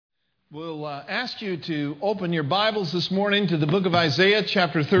We'll ask you to open your Bibles this morning to the book of Isaiah,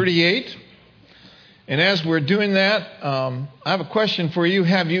 chapter 38. And as we're doing that, I have a question for you.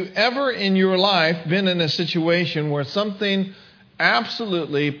 Have you ever in your life been in a situation where something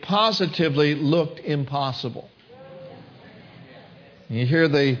absolutely, positively looked impossible? You hear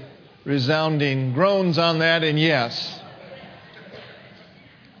the resounding groans on that, and yes.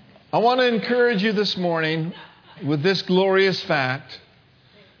 I want to encourage you this morning with this glorious fact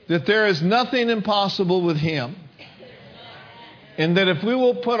that there is nothing impossible with Him. And that if we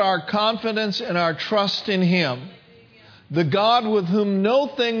will put our confidence and our trust in Him, the God with whom no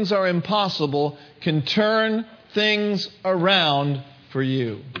things are impossible can turn things around for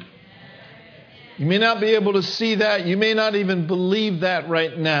you. You may not be able to see that. You may not even believe that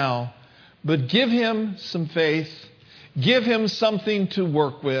right now. But give Him some faith. Give Him something to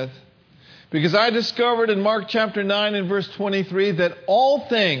work with. Because I discovered in Mark chapter 9 and verse 23 that all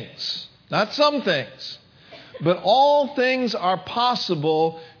things, not some things, but all things are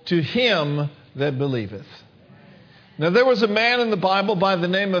possible to him that believeth. Now there was a man in the Bible by the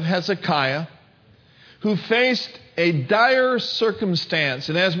name of Hezekiah who faced a dire circumstance.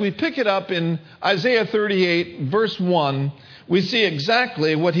 And as we pick it up in Isaiah 38 verse 1, we see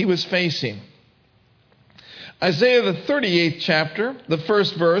exactly what he was facing. Isaiah the 38th chapter, the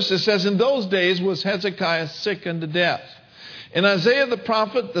first verse, it says, "In those days was Hezekiah sick unto death. And Isaiah the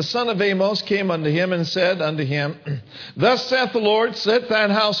prophet, the son of Amos, came unto him and said unto him, Thus saith the Lord, set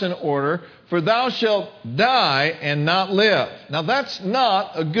thine house in order, for thou shalt die and not live." Now that's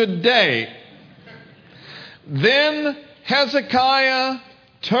not a good day. Then Hezekiah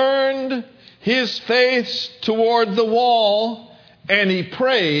turned his face toward the wall, and he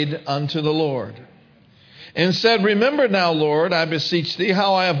prayed unto the Lord. And said, "Remember now, Lord, I beseech thee,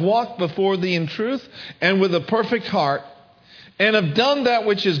 how I have walked before thee in truth and with a perfect heart, and have done that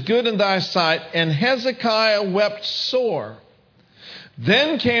which is good in thy sight." And Hezekiah wept sore.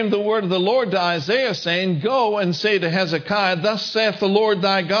 Then came the word of the Lord to Isaiah, saying, "Go and say to Hezekiah, Thus saith the Lord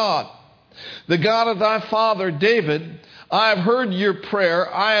thy God, the God of thy father David, I have heard your prayer,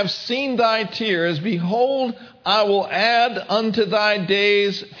 I have seen thy tears. Behold, I will add unto thy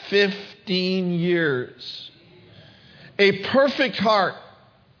days 15 years. A perfect heart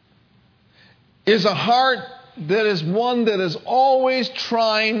is a heart that is one that is always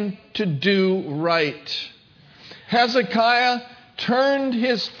trying to do right. Hezekiah turned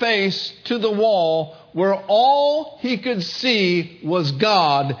his face to the wall where all he could see was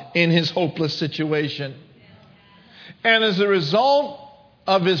God in his hopeless situation. And as a result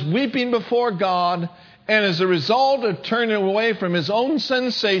of his weeping before God, and as a result of turning away from his own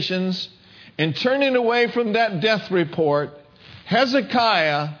sensations and turning away from that death report,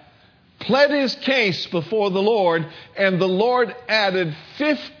 Hezekiah pled his case before the Lord, and the Lord added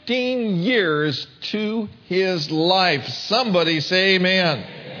 15 years to his life. Somebody say amen.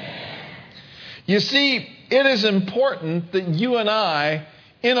 Amen. You see, it is important that you and I,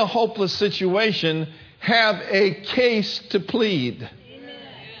 in a hopeless situation, have a case to plead.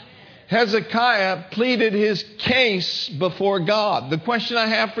 Hezekiah pleaded his case before God. The question I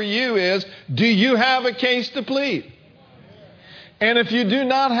have for you is, do you have a case to plead? And if you do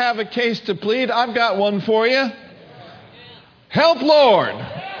not have a case to plead, I've got one for you. Help, Lord.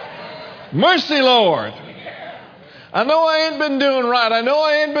 Mercy, Lord. I know I ain't been doing right. I know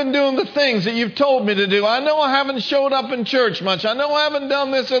I ain't been doing the things that you've told me to do. I know I haven't showed up in church much. I know I haven't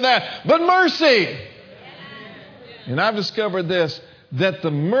done this or that. But mercy. And I've discovered this, that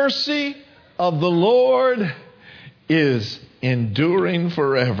the mercy of the Lord is enduring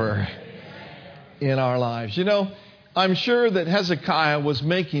forever in our lives. You know, I'm sure that Hezekiah was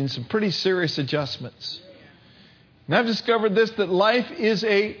making some pretty serious adjustments. And I've discovered this, that life is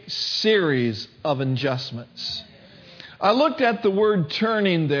a series of adjustments. I looked at the word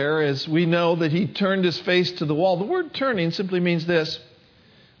turning there, as we know that he turned his face to the wall. The word turning simply means this: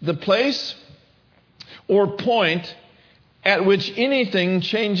 the place or point at which anything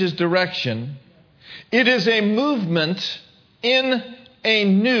changes direction. It is a movement in a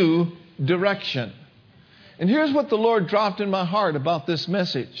new direction. And here's what the Lord dropped in my heart about this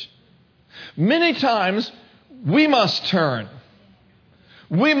message. Many times we must turn.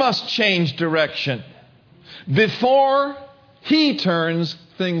 We must change direction before He turns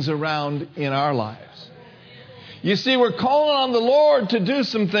things around in our lives. You see, we're calling on the Lord to do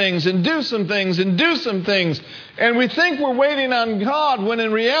some things and do some things and do some things. And we think we're waiting on God, when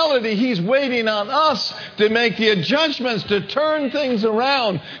in reality He's waiting on us to make the adjustments, to turn things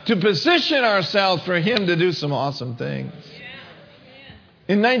around, to position ourselves for Him to do some awesome things.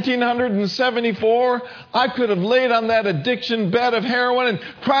 In 1974, I could have laid on that addiction bed of heroin and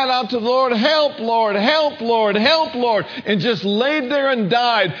cried out to the Lord, help, Lord, help, Lord, help, Lord, and just laid there and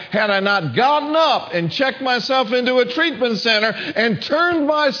died had I not gotten up and checked myself into a treatment center and turned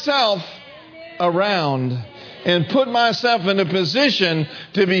myself around and put myself in a position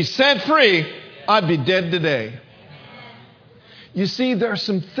to be set free. I'd be dead today. You see, there are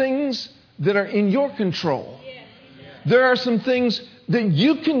some things that are in your control. There are some things that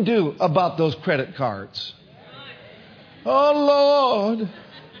you can do about those credit cards. Oh, Lord.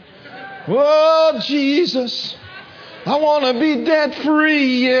 Oh, Jesus. I want to be debt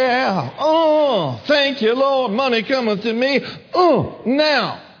free. Yeah. Oh, thank you, Lord. Money cometh to me. Oh,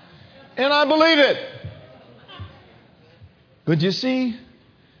 now. And I believe it. But you see,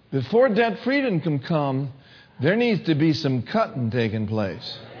 before debt freedom can come, there needs to be some cutting taking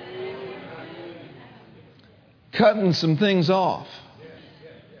place. Cutting some things off.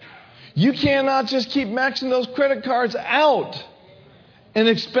 You cannot just keep maxing those credit cards out and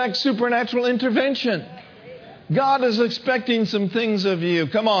expect supernatural intervention. God is expecting some things of you.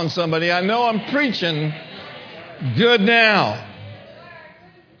 Come on, somebody. I know I'm preaching good now.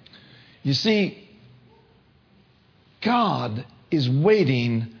 You see, God is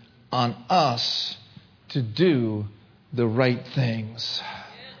waiting on us to do the right things.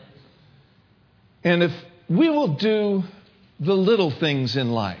 And if we will do the little things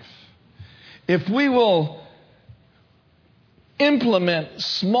in life, if we will implement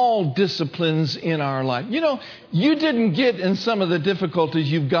small disciplines in our life. You know, you didn't get in some of the difficulties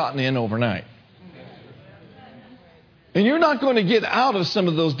you've gotten in overnight. And you're not going to get out of some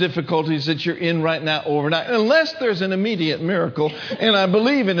of those difficulties that you're in right now overnight, unless there's an immediate miracle. And I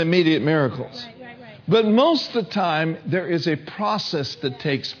believe in immediate miracles. But most of the time, there is a process that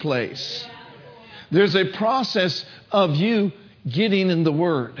takes place. There's a process of you getting in the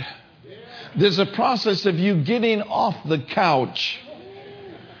Word. There's a process of you getting off the couch,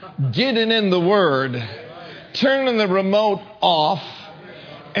 getting in the Word, turning the remote off,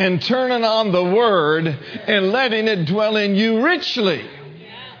 and turning on the Word and letting it dwell in you richly.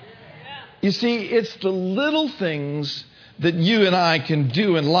 You see, it's the little things that you and I can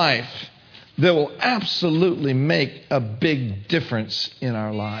do in life that will absolutely make a big difference in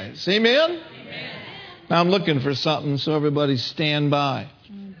our lives. Amen? Now I'm looking for something, so everybody stand by.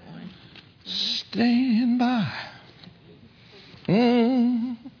 Stand by.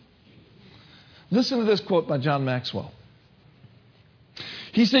 Listen to this quote by John Maxwell.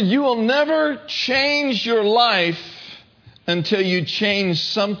 He said, you will never change your life until you change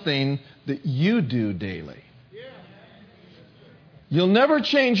something that you do daily. You'll never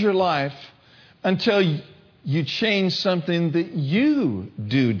change your life until you change something that you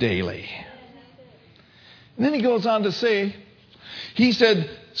do daily. And then he goes on to say, he said,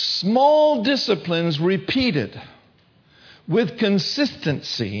 small disciplines repeated with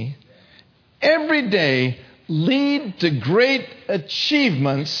consistency every day lead to great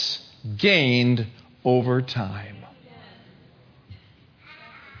achievements gained over time.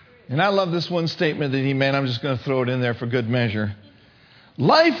 And I love this one statement that he made. I'm just going to throw it in there for good measure.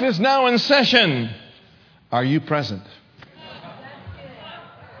 Life is now in session. Are you present?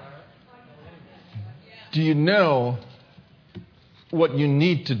 Do you know what you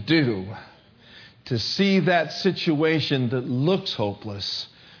need to do to see that situation that looks hopeless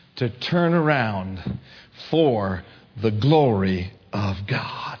to turn around for the glory of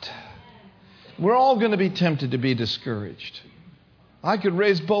God? We're all going to be tempted to be discouraged. I could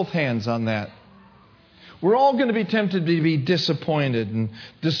raise both hands on that. We're all going to be tempted to be disappointed and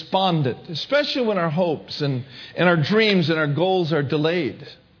despondent, especially when our hopes and our dreams and our goals are delayed.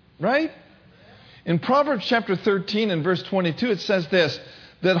 Right? In Proverbs chapter 13 and verse 22, it says this,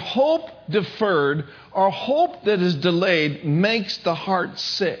 that hope deferred or hope that is delayed makes the heart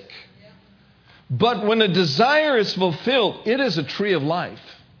sick. But when a desire is fulfilled, it is a tree of life.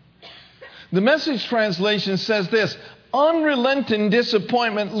 The Message translation says this, unrelenting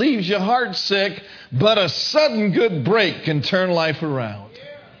disappointment leaves your heart sick, but a sudden good break can turn life around.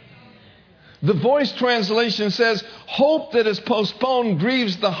 The Voice translation says, hope that is postponed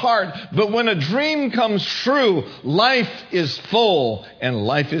grieves the heart, but when a dream comes true, life is full and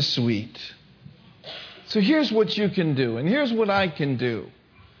life is sweet. So here's what you can do, and here's what I can do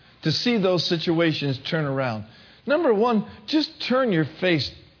to see those situations turn around. Number one, just turn your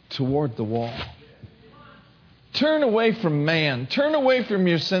face toward the wall. Turn away from man. Turn away from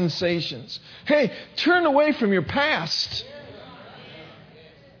your sensations. Hey, turn away from your past.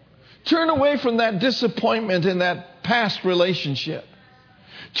 Turn away from that disappointment in that past relationship.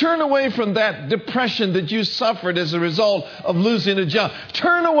 Turn away from that depression that you suffered as a result of losing a job.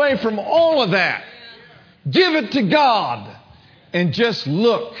 Turn away from all of that. Give it to God and just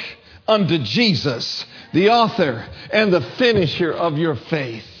look unto Jesus, the author and the finisher of your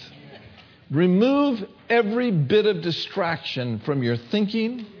faith. Remove every bit of distraction from your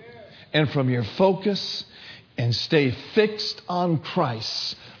thinking and from your focus, and stay fixed on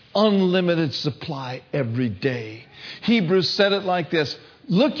Christ's unlimited supply every day. Hebrews said it like this: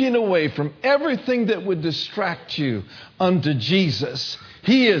 looking away from everything that would distract you unto Jesus.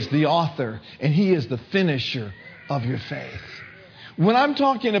 He is the author and He is the finisher of your faith. When I'm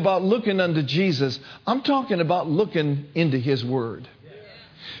talking about looking unto Jesus, I'm talking about looking into His Word.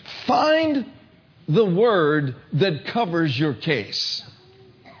 Find the Word that covers your case.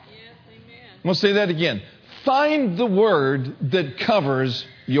 I'm going to say that again. Find the Word that covers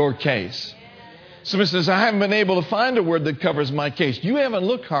your case. Somebody says, I haven't been able to find a word that covers my case. You haven't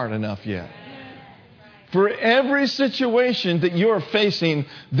looked hard enough yet. For every situation that you're facing,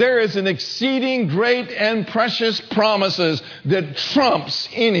 there is an exceeding great and precious promises that trumps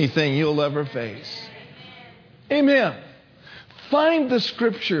anything you'll ever face. Amen. Find the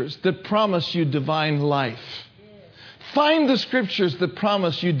Scriptures that promise you divine life. Find the Scriptures that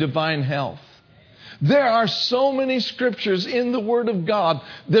promise you divine health. There are so many Scriptures in the Word of God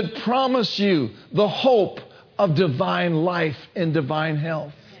that promise you the hope of divine life and divine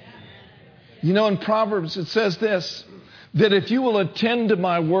health. You know, in Proverbs it says this, that if you will attend to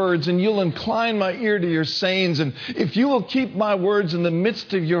my words and you'll incline my ear to your sayings, and if you will keep my words in the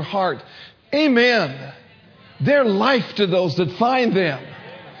midst of your heart, amen, they're life to those that find them,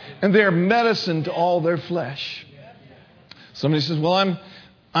 and they're medicine to all their flesh. Somebody says, well,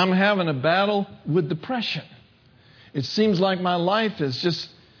 I'm having a battle with depression. It seems like my life is just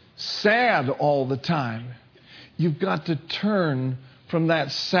sad all the time. You've got to turn from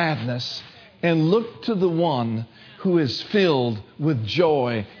that sadness and look to the one who is filled with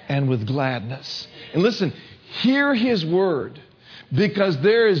joy and with gladness. And listen, hear His word, because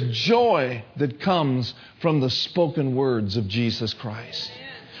there is joy that comes from the spoken words of Jesus Christ.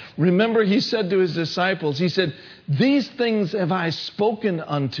 Remember, He said to His disciples, He said, these things have I spoken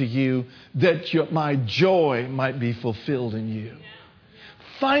unto you, that my joy might be fulfilled in you.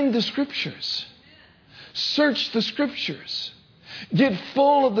 Find the Scriptures. Search the Scriptures. Get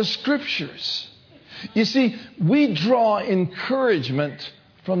full of the Scriptures. You see, we draw encouragement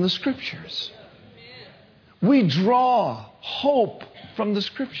from the Scriptures. We draw hope from the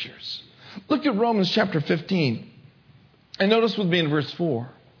Scriptures. Look at Romans chapter 15. And notice with me in verse 4.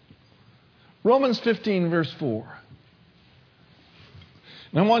 Romans 15, verse 4.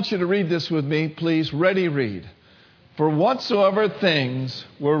 And I want you to read this with me, please. Ready, read. For whatsoever things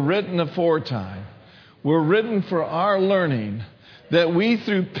were written aforetime were written for our learning, that we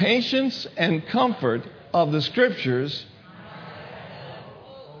through patience and comfort of the Scriptures.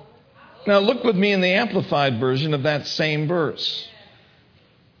 Now look with me in the Amplified version of that same verse.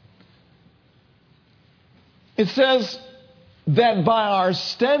 It says that by our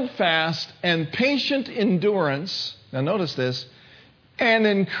steadfast and patient endurance, now notice this, and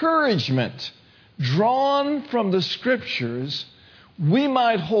encouragement drawn from the Scriptures, we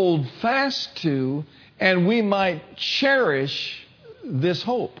might hold fast to and we might cherish this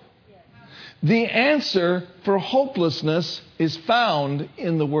hope. The answer for hopelessness is found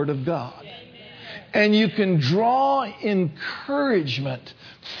in the Word of God. And you can draw encouragement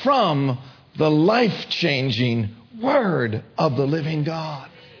from the life-changing Word of the living God.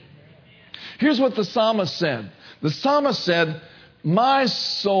 Here's what the psalmist said. The psalmist said, my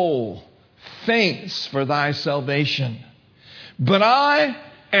soul faints for thy salvation, but I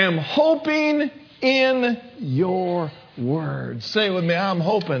am hoping in your word. Say with me, I'm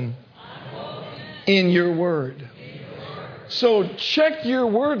hoping in your word. So check your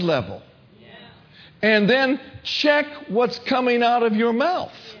word level. And then check what's coming out of your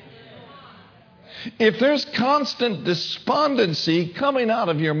mouth. If there's constant despondency coming out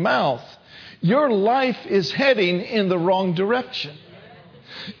of your mouth, your life is heading in the wrong direction.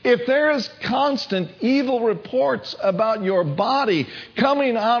 If there is constant evil reports about your body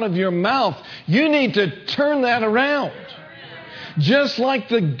coming out of your mouth, you need to turn that around. Just like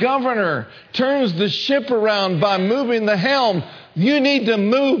the governor turns the ship around by moving the helm, you need to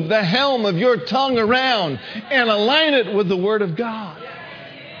move the helm of your tongue around and align it with the Word of God.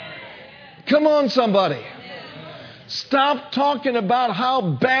 Come on, somebody. Stop talking about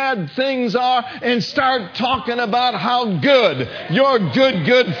how bad things are and start talking about how good your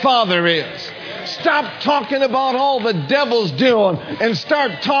good Father is. Stop talking about all the devil's doing and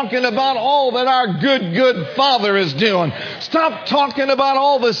start talking about all that our good Father is doing. Stop talking about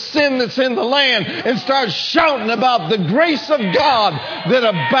all the sin that's in the land and start shouting about the grace of God that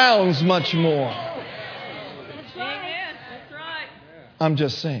abounds much more. That's right. That's right. I'm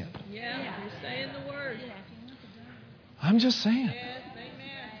just saying. Yeah, you're saying the word. I'm just saying. Yes,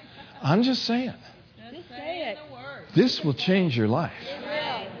 amen. I'm just saying. Just say the word. This will change your life. It will.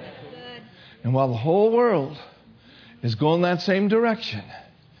 That's good. And while the whole world is going that same direction,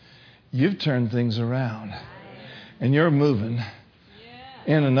 you've turned things around. And you're moving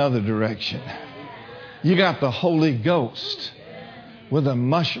in another direction. You got the Holy Ghost with a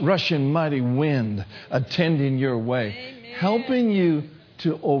rushing mighty wind attending your way, helping you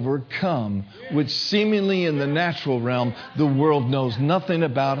to overcome, which seemingly in the natural realm, the world knows nothing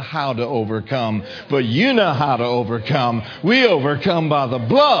about how to overcome. But you know how to overcome. We overcome by the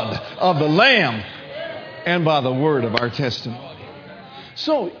blood of the Lamb and by the word of our testimony.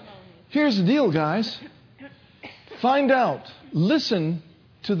 So here's the deal, guys. Find out. Listen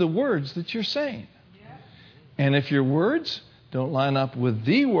to the words that you're saying. And if your words don't line up with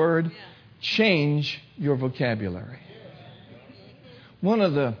the word, change your vocabulary. One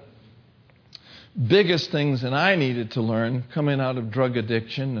of the biggest things that I needed to learn coming out of drug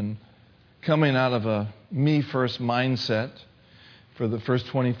addiction and coming out of a me-first mindset for the first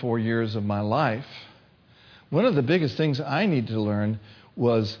 24 years of my life, one of the biggest things I needed to learn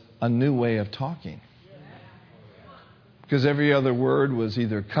was a new way of talking. Because every other word was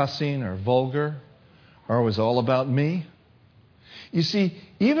either cussing or vulgar or was all about me. You see,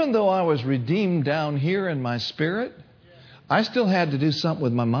 even though I was redeemed down here in my spirit, I still had to do something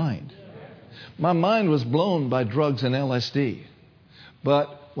with my mind. My mind was blown by drugs and LSD.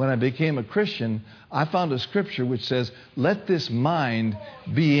 But when I became a Christian, I found a scripture which says, let this mind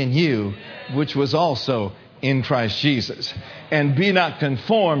be in you, which was also in Christ Jesus. And be not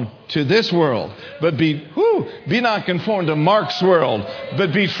conformed to this world, but be not conformed to Mark's world,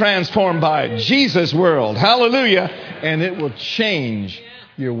 but be transformed by Jesus' world. Hallelujah. And it will change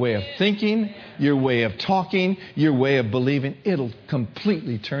your way of thinking, your way of talking, your way of believing. It'll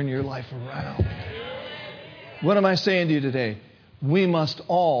completely turn your life around. What am I saying to you today? We must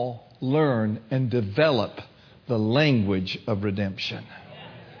all learn and develop the language of redemption.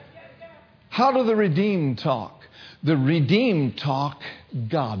 How do the redeemed talk? The redeemed talk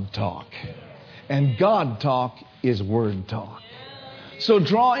God talk. And God talk is word talk. So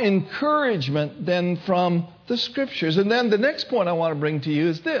draw encouragement then from the scriptures. And then the next point I want to bring to you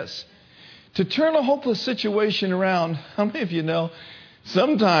is this. To turn a hopeless situation around, how many of you know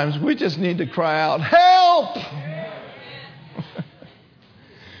sometimes we just need to cry out, help!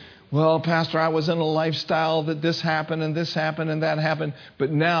 Well, Pastor, I was in a lifestyle that this happened and that happened.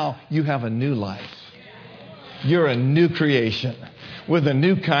 But now you have a new life. You're a new creation with a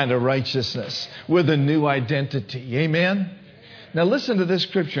new kind of righteousness, with a new identity. Amen? Now listen to this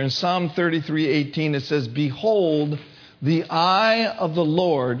scripture in Psalm 33:18. It says, behold, the eye of the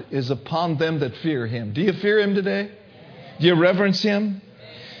Lord is upon them that fear Him. Do you fear Him today? Do you reverence Him?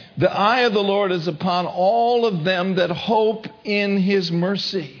 The eye of the Lord is upon all of them that hope in His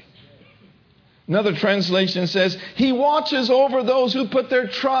mercy. Another translation says, He watches over those who put their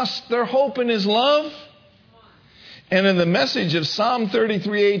trust, their hope in His love. And in the message of Psalm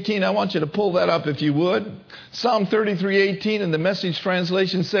 33:18, I want you to pull that up if you would. Psalm 33:18 in the Message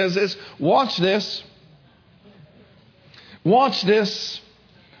translation says this. Watch this. Watch this.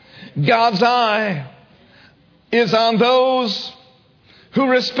 God's eye is on those who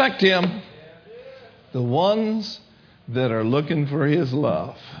respect Him, the ones that are looking for His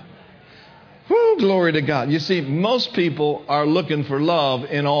love. Woo, glory to God. You see, most people are looking for love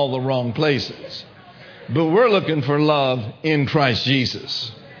in all the wrong places. But we're looking for love in Christ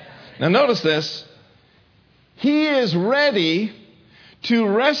Jesus. Now notice this. He is ready to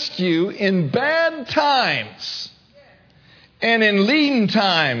rescue in bad times. And in lean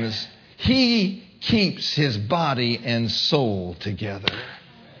times, He keeps His body and soul together.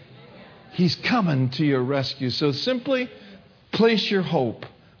 He's coming to your rescue. So simply place your hope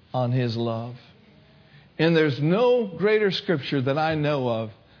on His love. And there's no greater scripture that I know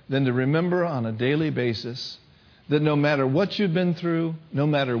of than to remember on a daily basis that no matter what you've been through, no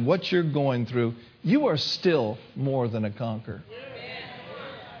matter what you're going through, you are still more than a conqueror.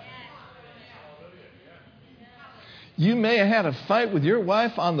 You may have had a fight with your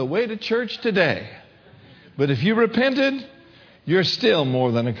wife on the way to church today, but if you repented, you're still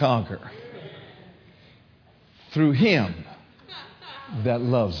more than a conqueror. Through Him that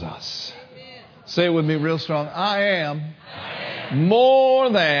loves us. Say it with me real strong. I am more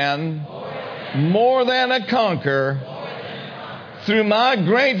than more than a conqueror through my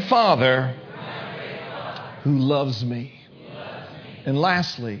great Father who loves me. And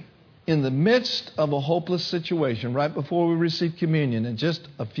lastly, in the midst of a hopeless situation, right before we receive communion in just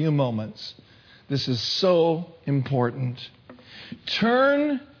a few moments, this is so important.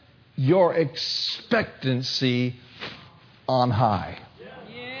 Turn your expectancy on high.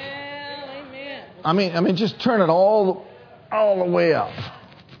 Yeah, amen. I mean, just turn it all the way up.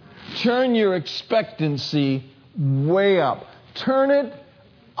 Turn your expectancy way up. Turn it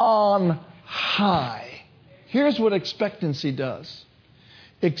on high. Here's what expectancy does.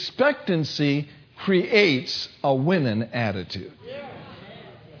 Expectancy creates a winning attitude.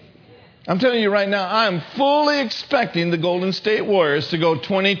 I'm telling you right now, I'm fully expecting the Golden State Warriors to go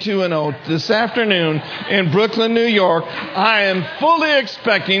 22-0 this afternoon in Brooklyn, New York. I am fully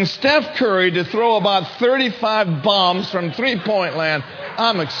expecting Steph Curry to throw about 35 bombs from three-point land.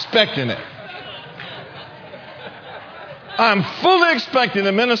 I'm expecting it. I'm fully expecting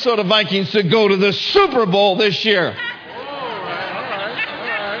the Minnesota Vikings to go to the Super Bowl this year.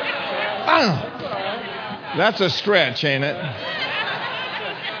 That's a stretch, ain't it?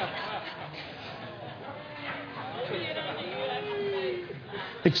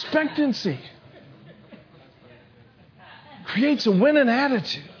 Expectancy creates a winning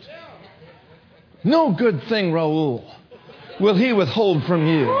attitude. No good thing, Raul, will he withhold from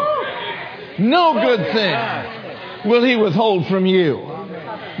you. No good thing will he withhold from you.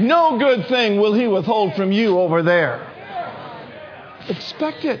 No good thing will he withhold from you over there.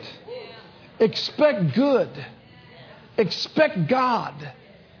 Expect it. Expect good. Expect God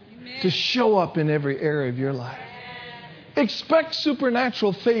to show up in every area of your life. Expect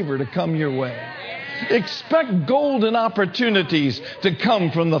supernatural favor to come your way. Expect golden opportunities to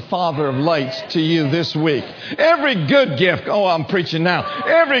come from the Father of lights to you this week. Every good gift, oh, I'm preaching now.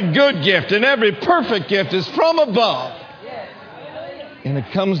 Every good gift and every perfect gift is from above. And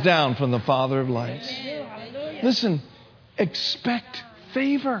it comes down from the Father of lights. Listen, expect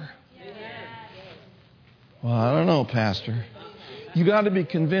favor. Well, I don't know, Pastor. You got to be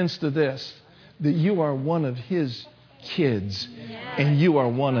convinced of this, that you are one of His kids and you are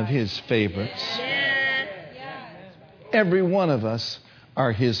one of His favorites. Every one of us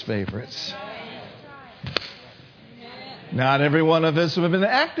are His favorites. Not every one of us have been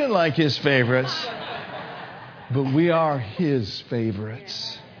acting like His favorites, but we are His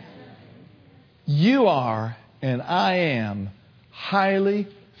favorites. You are and I am highly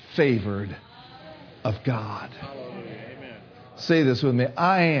favored of God. Say this with me.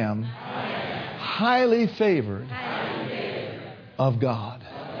 I am highly favored of God.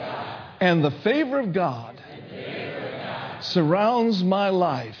 And the favor of God surrounds my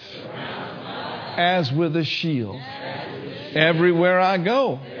life as with a shield. Everywhere I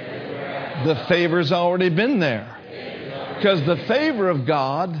go, the favor's already been there. Because the favor of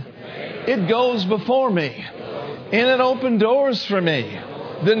God, it goes before me. And it opened doors for me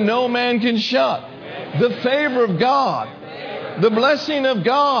that no man can shut. The favor of God, the blessing of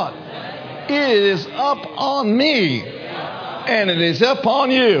God, it is up on me and it is up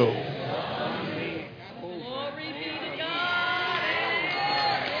on you.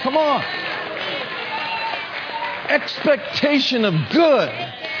 Come on. Expectation of good.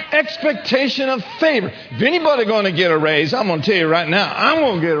 Expectation of favor. If anybody going to get a raise, I'm going to tell you right now, I'm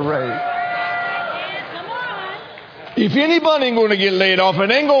going to get a raise. If anybody going to get laid off,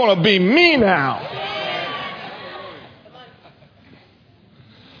 it ain't going to be me now.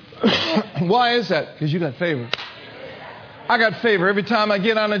 Why is that? Because you got favor. I got favor. Every time I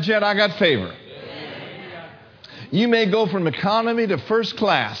get on a jet, I got favor. You may go from economy to first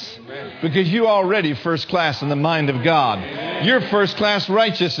class because you're already first class in the mind of God. You're first class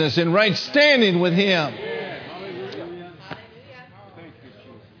righteousness and right standing with Him.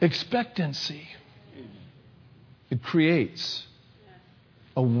 Expectancy. It creates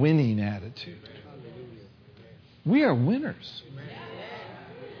a winning attitude. We are winners.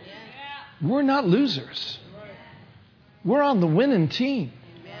 We're not losers. We're on the winning team.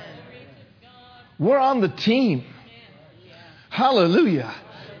 We're on the team. Hallelujah.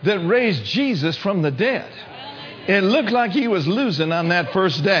 That raised Jesus from the dead. It looked like He was losing on that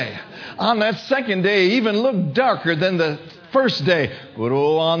first day. On that second day, it even looked darker than the first day. But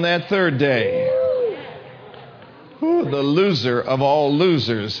oh, on that third day, the loser of all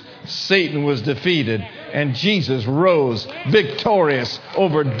losers, Satan was defeated. And Jesus rose victorious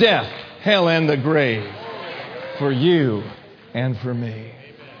over death, hell, and the grave. For you and for me.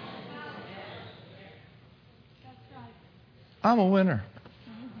 I'm a winner.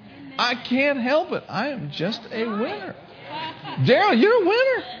 I can't help it. I am just a winner. Daryl, you're a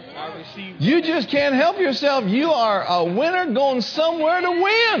winner. You just can't help yourself. You are a winner going somewhere to win.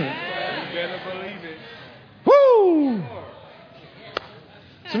 You better believe it. Woo!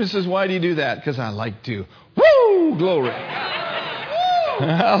 Somebody says, why do you do that? Because I like to. Woo! Glory.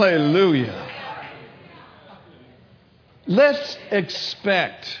 Hallelujah. Let's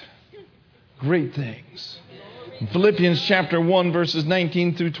expect great things. In Philippians chapter 1, verses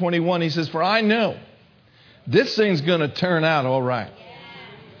 19 through 21, he says, for I know this thing's going to turn out all right.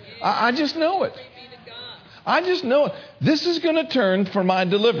 I just know it. I just know it. This is going to turn for my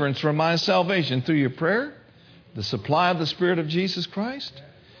deliverance, for my salvation through your prayer, the supply of the Spirit of Jesus Christ.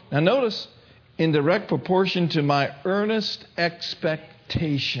 Now notice, in direct proportion to my earnest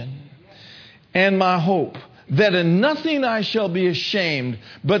expectation and my hope, that in nothing I shall be ashamed,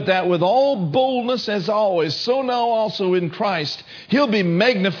 but that with all boldness as always, so now also in Christ, He'll be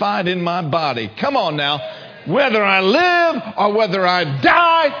magnified in my body. Come on now. Whether I live or whether I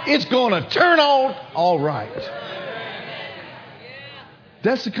die, it's going to turn out all right.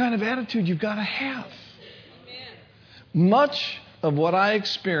 That's the kind of attitude you've got to have. Much of what I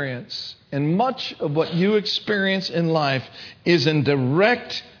experience and much of what you experience in life is in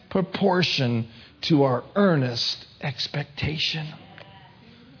direct proportion to our earnest expectation.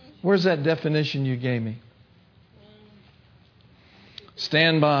 Where's that definition you gave me?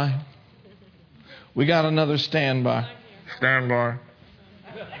 Stand by. We got another standby. Stand by.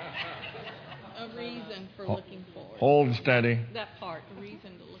 A reason for looking forward. Hold steady. That part, a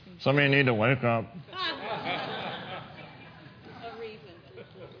reason to looking forward. Some of you need to wake up. A reason.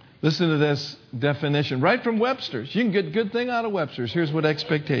 Listen to this definition right from Webster's. You can get a good thing out of Webster's. Here's what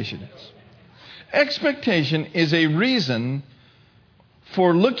expectation is. Expectation is a reason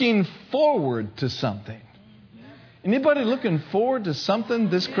for looking forward to something. Anybody looking forward to something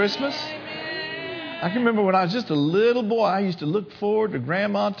this Christmas? I can remember when I was just a little boy, I used to look forward to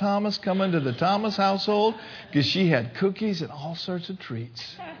Grandma Thomas coming to the Thomas household because she had cookies and all sorts of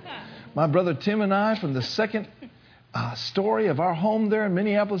treats. My brother Tim and I, from the second story of our home there in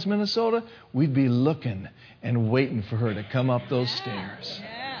Minneapolis, Minnesota, we'd be looking and waiting for her to come up those stairs.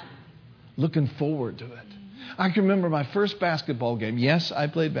 Looking forward to it. I can remember my first basketball game. Yes, I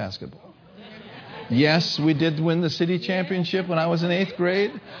played basketball. Yes, we did win the city championship when I was in 8th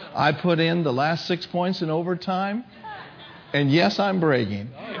grade. I put in the last 6 points in overtime. And yes, I'm bragging.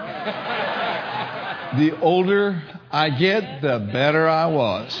 The older I get, the better I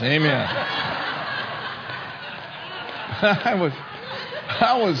was. Amen.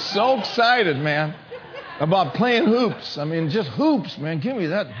 I was so excited, man, about playing hoops. I mean, just hoops, man. Give me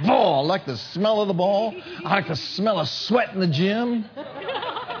that ball. I like the smell of the ball. I like the smell of sweat in the gym.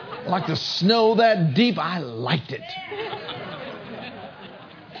 I like the snow that deep. I liked it.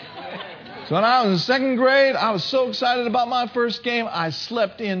 So when I was in 2nd grade, I was so excited about my first game, I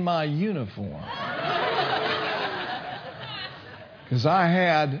slept in my uniform. Because I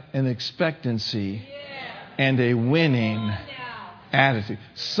had an expectancy and a winning attitude.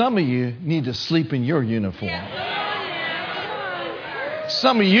 Some of you need to sleep in your uniform.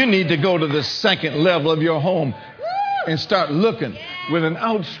 Some of you need to go to the second level of your home and start looking with an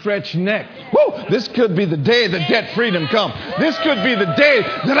outstretched neck. Woo! This could be the day that debt freedom comes. This could be the day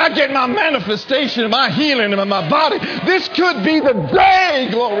that I get my manifestation, my healing in my body. This could be the day,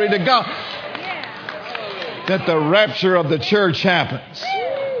 glory to God, that the rapture of the church happens.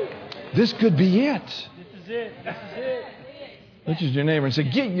 This could be it. This is it. This is it. Look at your neighbor and say,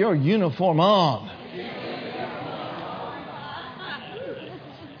 get your uniform on.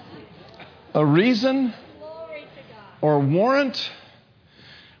 A reason or warrant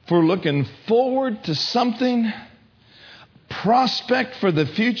for looking forward to something, prospect for the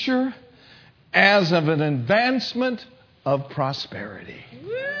future as of an advancement of prosperity.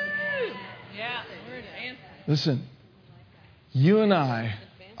 Yeah. Listen, you and I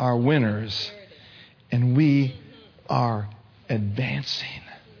are winners, and we are advancing.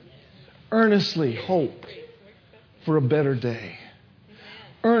 Earnestly hope for a better day.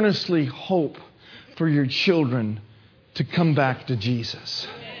 Earnestly hope for your children to come back to Jesus.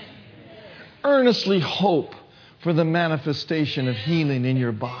 Earnestly hope for the manifestation of healing in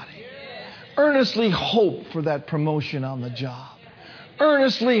your body. Earnestly hope for that promotion on the job.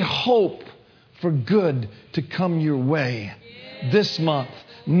 Earnestly hope for good to come your way this month,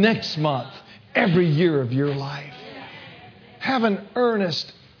 next month, every year of your life. Have an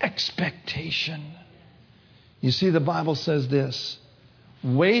earnest expectation. You see, the Bible says this: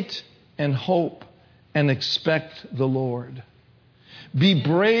 wait and hope and expect the Lord. Be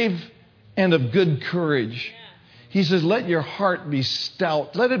brave and of good courage. He says, let your heart be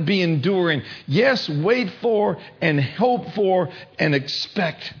stout. Let it be enduring. Yes, wait for and hope for and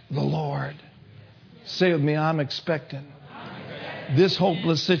expect the Lord. Say with me, I'm expecting this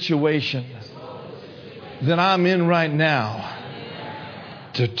hopeless situation that I'm in right now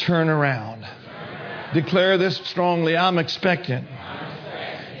to turn around. Declare this strongly. I'm expecting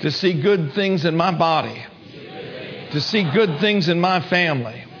to see good things in my body, to see good things in my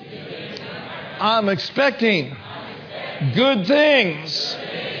family. I'm expecting good things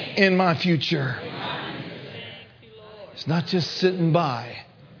in my future. It's not just sitting by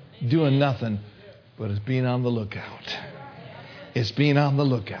doing nothing, but it's being on the lookout. It's being on the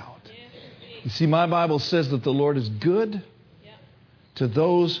lookout. You see, my Bible says that the Lord is good to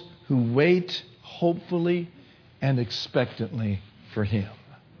those who wait hopefully and expectantly for Him.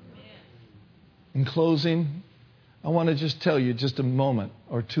 In closing, I want to just tell you just a moment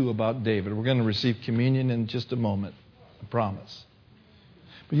or two about David. We're going to receive communion in just a moment, I promise.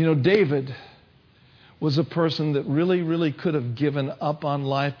 But you know, David was a person that really could have given up on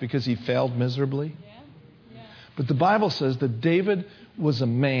life because he failed miserably. But the Bible says that David was a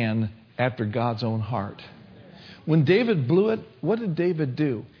man after God's own heart. When David blew it, what did David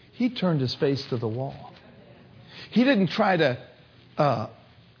do? He turned his face to the wall. He didn't try to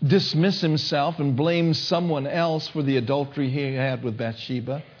dismiss himself and blame someone else for the adultery he had with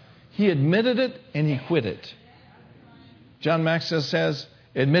Bathsheba. He admitted it and he quit it. John Maxwell says,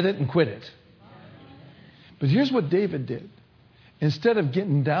 admit it and quit it. But here's what David did. Instead of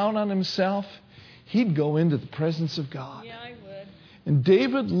getting down on himself, he'd go into the presence of God. Yeah, I would. And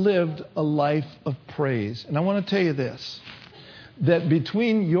David lived a life of praise. And I want to tell you this, that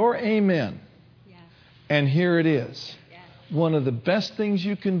between your amen and here it is, one of the best things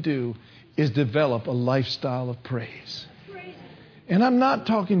you can do is develop a lifestyle of praise. And I'm not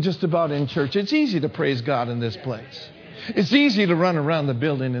talking just about in church. It's easy to praise God in this place. It's easy to run around the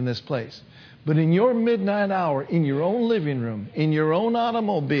building in this place. But in your midnight hour, in your own living room, in your own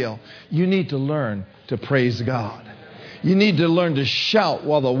automobile, you need to learn to praise God. You need to learn to shout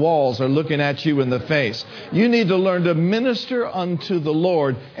while the walls are looking at you in the face. You need to learn to minister unto the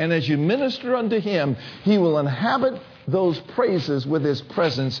Lord. And as you minister unto Him, He will inhabit those praises with His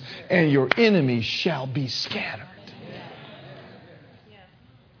presence, and your enemies shall be scattered.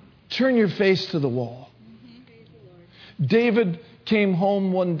 Turn your face to the wall. David came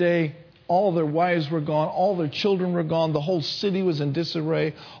home one day. All their wives were gone. All their children were gone. The whole city was in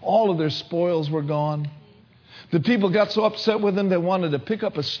disarray. All of their spoils were gone. The people got so upset with him, they wanted to pick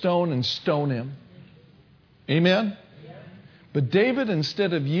up a stone and stone him. Amen? But David,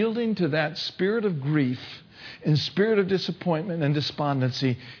 instead of yielding to that spirit of grief and spirit of disappointment and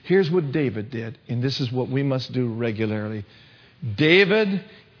despondency, here's what David did. And this is what we must do regularly. David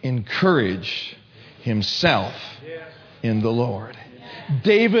encouraged himself in the Lord.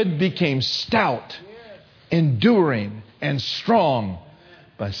 David became stout, enduring, and strong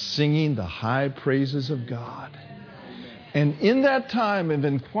by singing the high praises of God. And in that time of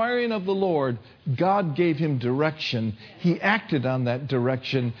inquiring of the Lord, God gave him direction. He acted on that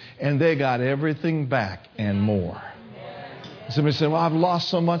direction, and they got everything back and more. Somebody said, well, I've lost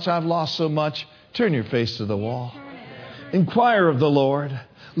so much. Turn your face to the wall. Inquire of the Lord.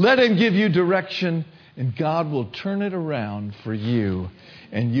 Let Him give you direction, and God will turn it around for you,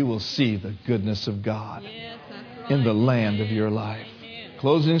 and you will see the goodness of God in the land of your life.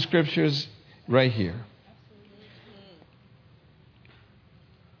 Closing scriptures right here.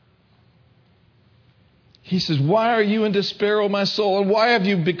 He says, why are you in despair, O my soul? And why have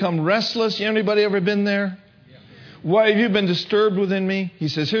you become restless? Anybody ever been there? Why have you been disturbed within me? He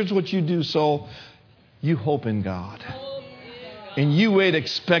says, here's what you do, soul. You hope in God. And you wait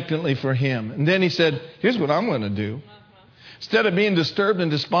expectantly for Him. And then he said, here's what I'm going to do. Instead of being disturbed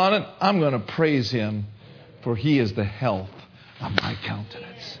and despondent, I'm going to praise Him, for He is the health of my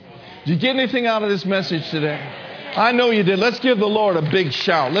countenance. Did you get anything out of this message today? I know you did. Let's give the Lord a big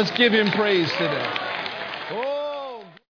shout. Let's give Him praise today.